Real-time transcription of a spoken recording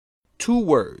two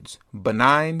words: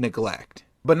 benign neglect.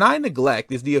 Benign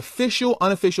neglect is the official,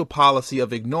 unofficial policy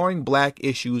of ignoring black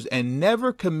issues and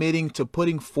never committing to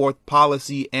putting forth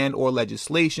policy and/or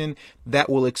legislation that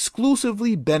will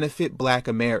exclusively benefit black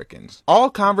Americans. All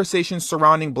conversations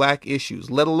surrounding black issues,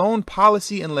 let alone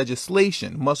policy and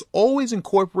legislation, must always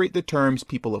incorporate the terms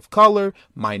people of color,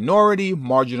 minority,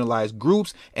 marginalized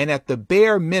groups, and at the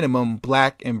bare minimum,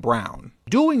 black and brown.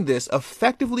 Doing this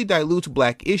effectively dilutes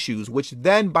black issues, which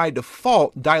then by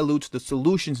default dilutes the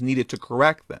solutions needed to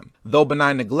correct them. Though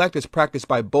benign neglect is practiced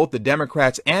by both the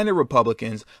Democrats and the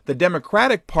Republicans, the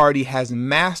Democratic Party has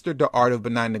mastered the art of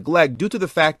benign neglect due to the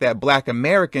fact that black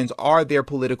Americans are their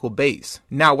political base.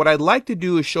 Now, what I'd like to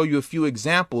do is show you a few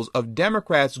examples of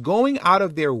Democrats going out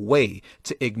of their way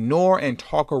to ignore and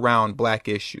talk around black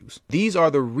issues. These are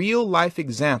the real-life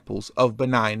examples of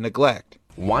benign neglect.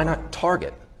 Why not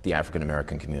target the African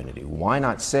American community? Why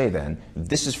not say then,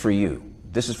 this is for you?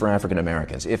 This is for African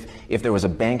Americans. If there was a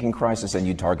banking crisis, then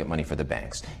you target money for the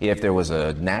banks. If there was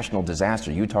a national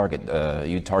disaster, you target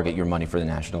your money for the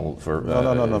national for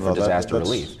disaster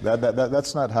relief.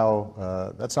 That's not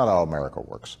how America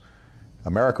works.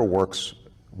 America works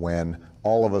when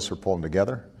all of us are pulling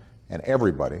together and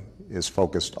everybody is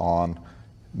focused on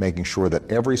making sure that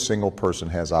every single person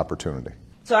has opportunity.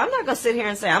 So I'm not going to sit here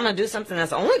and say I'm going to do something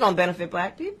that's only going to benefit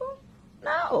black people.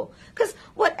 No, because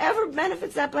whatever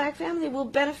benefits that black family will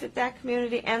benefit that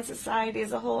community and society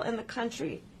as a whole and the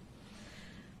country,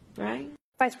 right?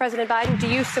 Vice President Biden, do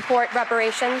you support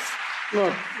reparations?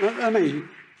 Look, I mean,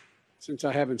 since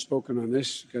I haven't spoken on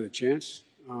this, got a chance.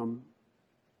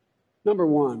 Number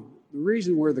one, the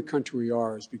reason we're the country we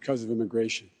are is because of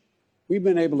immigration. We've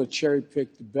been able to cherry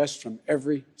pick the best from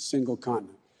every single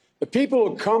continent. The people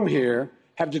who come here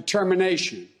have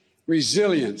determination,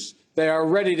 resilience. They are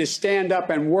ready to stand up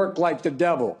and work like the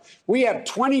devil. We have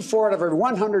 24 out of every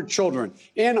 100 children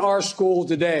in our school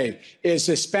today is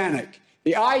Hispanic.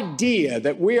 The idea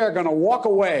that we are going to walk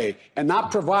away and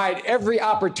not provide every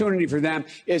opportunity for them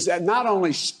is not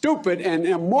only stupid and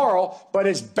immoral, but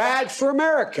it's bad for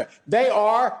America. They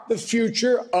are the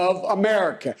future of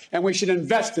America, and we should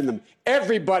invest in them.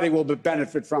 Everybody will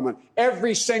benefit from it,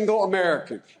 every single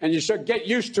American, and you should get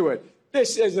used to it.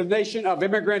 This is a nation of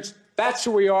immigrants. That's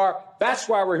who we are. That's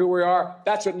why we're who we are.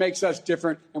 That's what makes us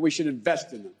different, and we should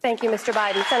invest in them. Thank you, Mr.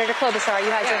 Biden. Senator Klobuchar, you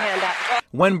had your hand up.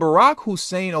 When Barack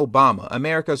Hussein Obama,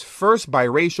 America's first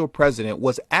biracial president,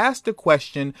 was asked the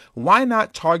question, why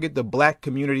not target the black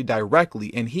community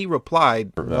directly, and he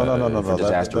replied, For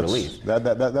disaster relief.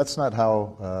 That's not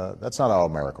how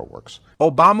America works.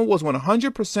 Obama was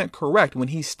 100% correct when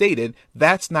he stated,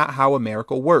 that's not how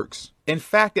America works. In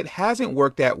fact, it hasn't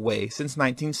worked that way since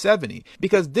 1970,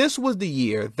 because this was the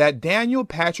year that Daniel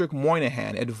Patrick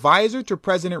Moynihan, advisor to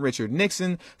President Richard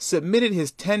Nixon, submitted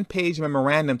his 10-page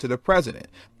memorandum to the president.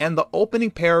 And the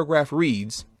opening paragraph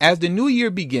reads, "As the new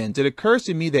year begins, it occurs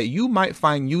to me that you might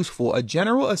find useful a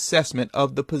general assessment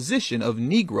of the position of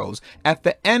Negroes at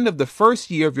the end of the first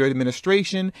year of your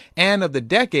administration and of the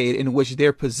decade in which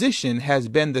their position has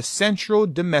been the central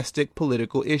domestic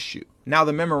political issue." Now,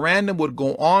 the memorandum would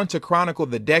go on to chronicle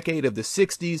the decade of the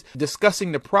 60s,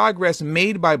 discussing the progress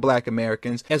made by black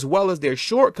Americans as well as their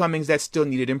shortcomings that still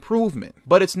needed improvement.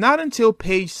 But it's not until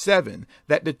page 7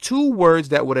 that the two words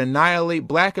that would annihilate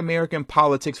black American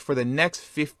politics for the next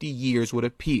 50 years would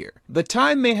appear. The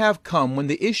time may have come when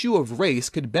the issue of race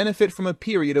could benefit from a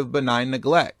period of benign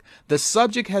neglect. The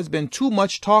subject has been too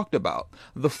much talked about.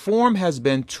 The form has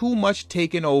been too much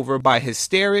taken over by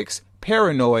hysterics,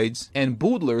 paranoids, and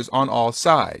boodlers on all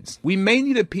sides. We may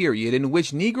need a period in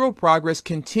which Negro progress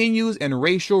continues and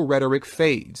racial rhetoric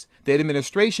fades. The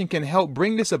administration can help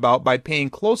bring this about by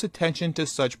paying close attention to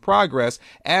such progress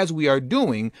as we are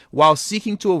doing, while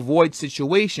seeking to avoid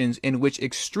situations in which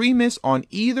extremists on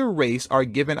either race are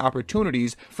given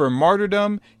opportunities for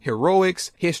martyrdom,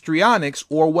 heroics, histrionics,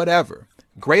 or whatever.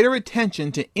 Greater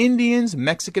attention to Indians,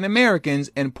 Mexican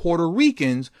Americans, and Puerto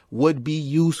Ricans would be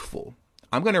useful.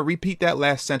 I'm going to repeat that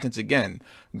last sentence again.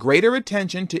 Greater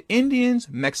attention to Indians,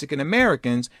 Mexican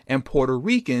Americans, and Puerto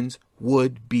Ricans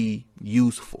would be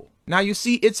useful. Now, you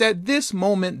see, it's at this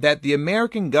moment that the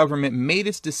American government made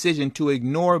its decision to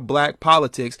ignore black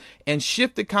politics and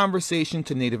shift the conversation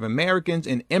to Native Americans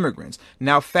and immigrants.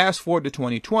 Now, fast forward to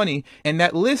 2020, and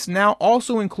that list now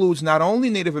also includes not only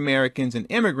Native Americans and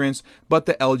immigrants, but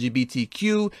the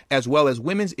LGBTQ, as well as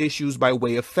women's issues by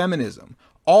way of feminism,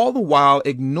 all the while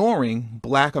ignoring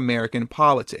black American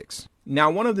politics. Now,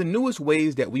 one of the newest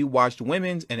ways that we watched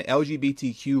women's and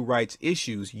LGBTQ rights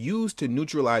issues used to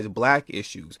neutralize black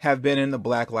issues have been in the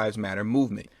Black Lives Matter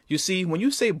movement. You see, when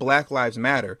you say Black Lives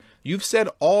Matter, you've said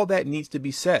all that needs to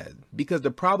be said, because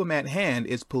the problem at hand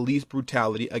is police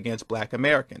brutality against black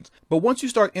Americans. But once you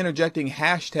start interjecting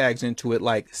hashtags into it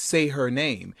like say her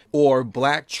name or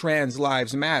Black Trans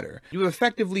Lives Matter, you've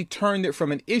effectively turned it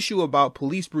from an issue about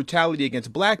police brutality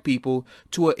against black people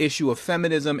to an issue of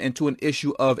feminism and to an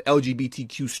issue of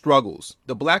LGBTQ struggles.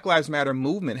 The Black Lives Matter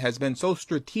movement has been so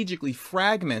strategically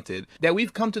fragmented that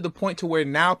we've come to the point to where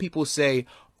now people say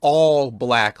all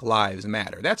Black lives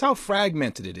matter. That's how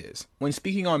fragmented it is. When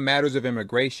speaking on matters of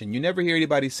immigration, you never hear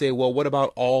anybody say, well, what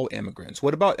about all immigrants?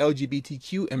 What about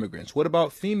LGBTQ immigrants? What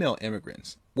about female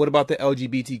immigrants? What about the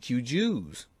LGBTQ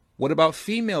Jews? What about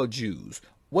female Jews?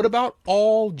 What about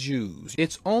all Jews?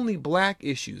 It's only black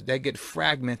issues that get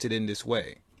fragmented in this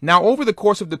way. Now, over the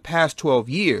course of the past 12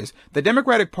 years, the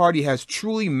Democratic Party has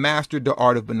truly mastered the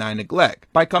art of benign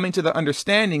neglect by coming to the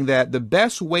understanding that the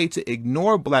best way to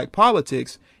ignore black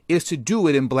politics is to do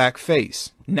it in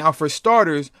blackface. Now, for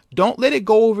starters, don't let it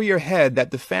go over your head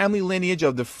that the family lineage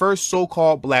of the first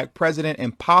so-called black president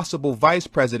and possible vice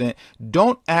president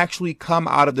don't actually come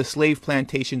out of the slave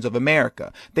plantations of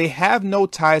America. They have no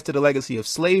ties to the legacy of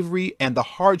slavery and the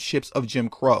hardships of Jim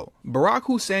Crow. Barack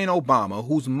Hussein Obama,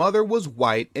 whose mother was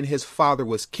white and his father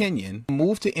was Kenyan,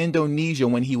 moved to Indonesia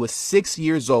when he was 6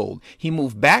 years old. He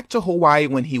moved back to Hawaii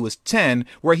when he was 10,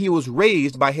 where he was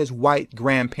raised by his white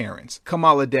grandparents.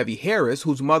 Kamala Devi Harris,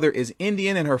 whose mother is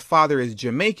Indian and her father is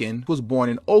Jamaican, was born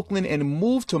in Oakland and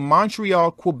moved to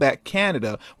Montreal, Quebec,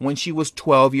 Canada when she was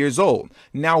 12 years old.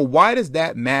 Now, why does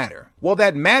that matter? Well,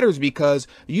 that matters because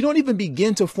you don't even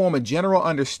begin to form a general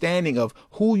understanding of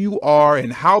who you are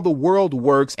and how the world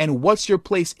works and what's your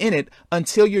place in it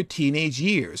until your teenage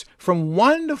years. From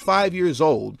 1 to 5 years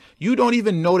old, you don't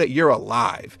even know that you're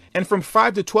alive. And from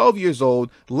 5 to 12 years old,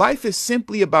 life is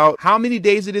simply about how many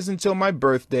days it is until my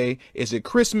birthday, is it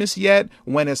Christmas yet,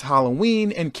 when is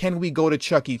Halloween, and can we go to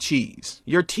Chuck E. Cheese?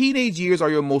 Your teenage years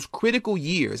are your most critical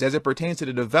years as it pertains to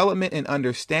the development and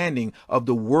understanding of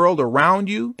the world around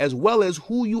you, as well as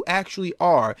who you actually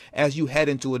are as you head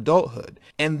into adulthood.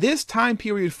 And this time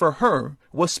period for her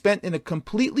was spent in a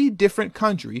completely different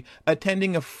country,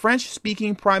 attending a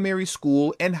French-speaking primary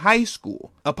school and high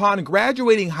school. Upon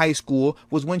graduating high school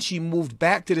was when she moved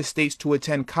back to the States to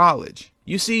attend college.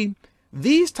 You see,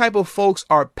 these type of folks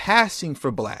are passing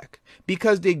for black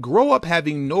because they grow up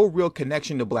having no real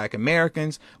connection to black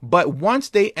Americans, but once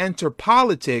they enter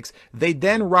politics, they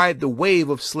then ride the wave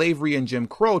of slavery and Jim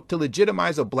Crow to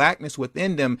legitimize a blackness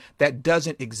within them that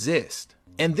doesn't exist.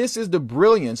 And this is the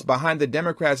brilliance behind the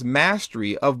Democrats'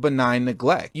 mastery of benign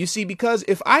neglect. You see, because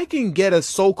if I can get a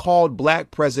so-called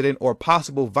black president or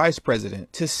possible vice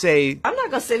president to say, I'm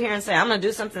not going to sit here and say I'm going to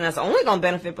do something that's only going to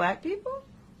benefit black people.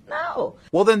 No.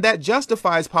 Well, then that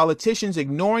justifies politicians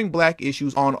ignoring black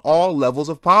issues on all levels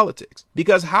of politics.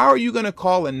 Because how are you going to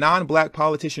call a non-black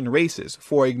politician racist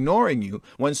for ignoring you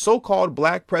when so-called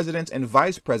black presidents and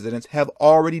vice presidents have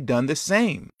already done the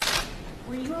same?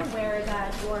 Were you aware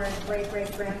that your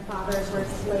great-great-grandfathers were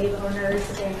slave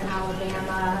owners in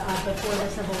Alabama before the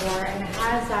Civil War? And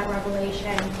has that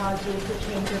revelation caused you to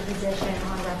change your position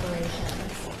on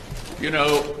reparations? You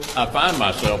know, I find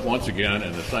myself once again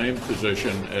in the same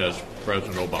position as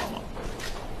President Obama.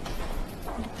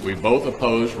 We both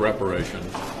oppose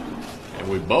reparations, and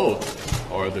we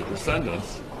both are the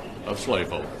descendants of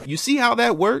slaveholders. You see how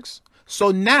that works?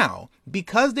 So now,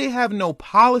 because they have no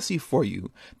policy for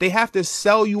you, they have to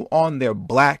sell you on their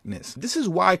blackness. This is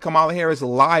why Kamala Harris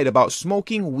lied about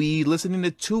smoking weed, listening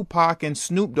to Tupac and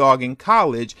Snoop Dogg in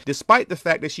college, despite the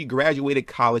fact that she graduated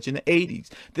college in the 80s.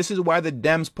 This is why the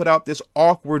Dems put out this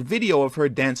awkward video of her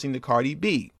dancing to Cardi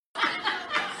B.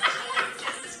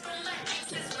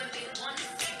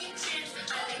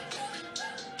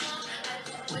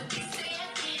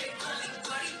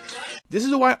 This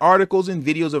is why articles and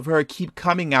videos of her keep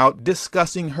coming out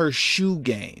discussing her shoe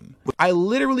game. I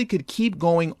literally could keep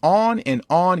going on and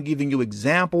on giving you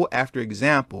example after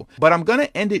example, but I'm gonna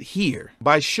end it here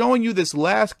by showing you this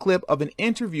last clip of an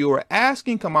interviewer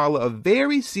asking Kamala a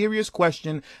very serious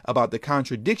question about the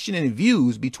contradiction in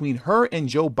views between her and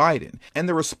Joe Biden. And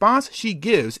the response she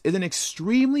gives is an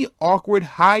extremely awkward,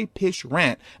 high-pitched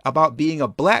rant about being a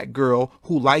black girl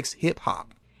who likes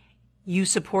hip-hop. You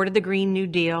supported the Green New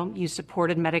Deal. You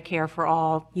supported Medicare for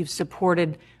all. You've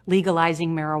supported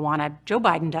legalizing marijuana. Joe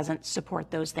Biden doesn't support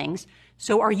those things.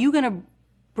 So are you going to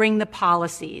bring the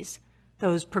policies,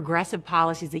 those progressive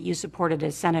policies that you supported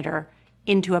as senator,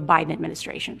 into a Biden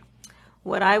administration?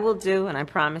 What I will do, and I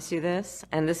promise you this,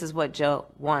 and this is what Joe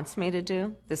wants me to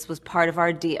do, this was part of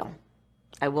our deal.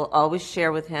 I will always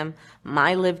share with him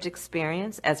my lived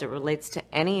experience as it relates to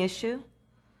any issue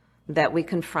that we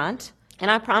confront.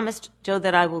 And I promised Joe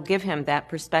that I will give him that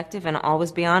perspective and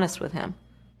always be honest with him.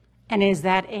 And is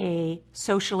that a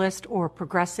socialist or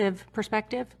progressive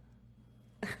perspective?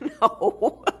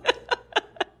 No.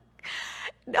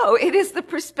 No, it is the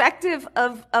perspective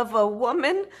of a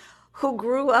woman who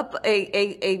grew up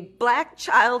a black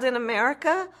child in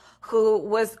America, who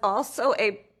was also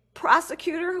a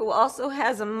prosecutor, who also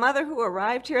has a mother who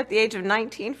arrived here at the age of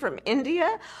 19 from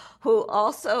India, who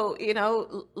also, you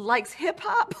know, likes hip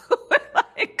hop.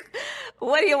 Like,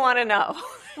 what do you want to know?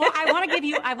 Well, I want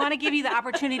to give you the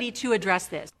opportunity to address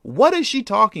this. What is she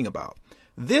talking about?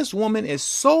 This woman is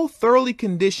so thoroughly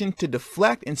conditioned to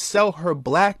deflect and sell her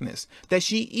blackness that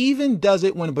she even does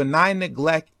it when benign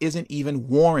neglect isn't even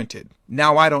warranted.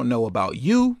 Now, I don't know about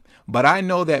you, but I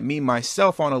know that me,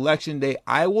 myself, on election day,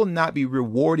 I will not be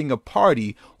rewarding a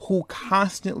party who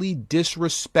constantly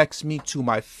disrespects me to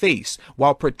my face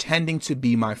while pretending to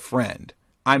be my friend.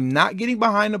 I'm not getting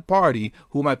behind a party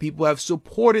who my people have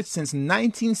supported since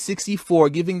 1964,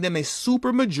 giving them a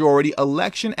supermajority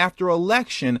election after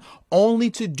election, only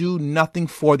to do nothing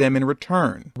for them in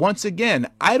return. Once again,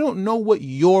 I don't know what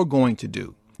you're going to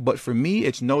do, but for me,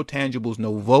 it's no tangibles,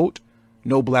 no vote,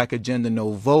 no black agenda,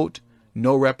 no vote,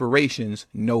 no reparations,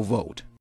 no vote.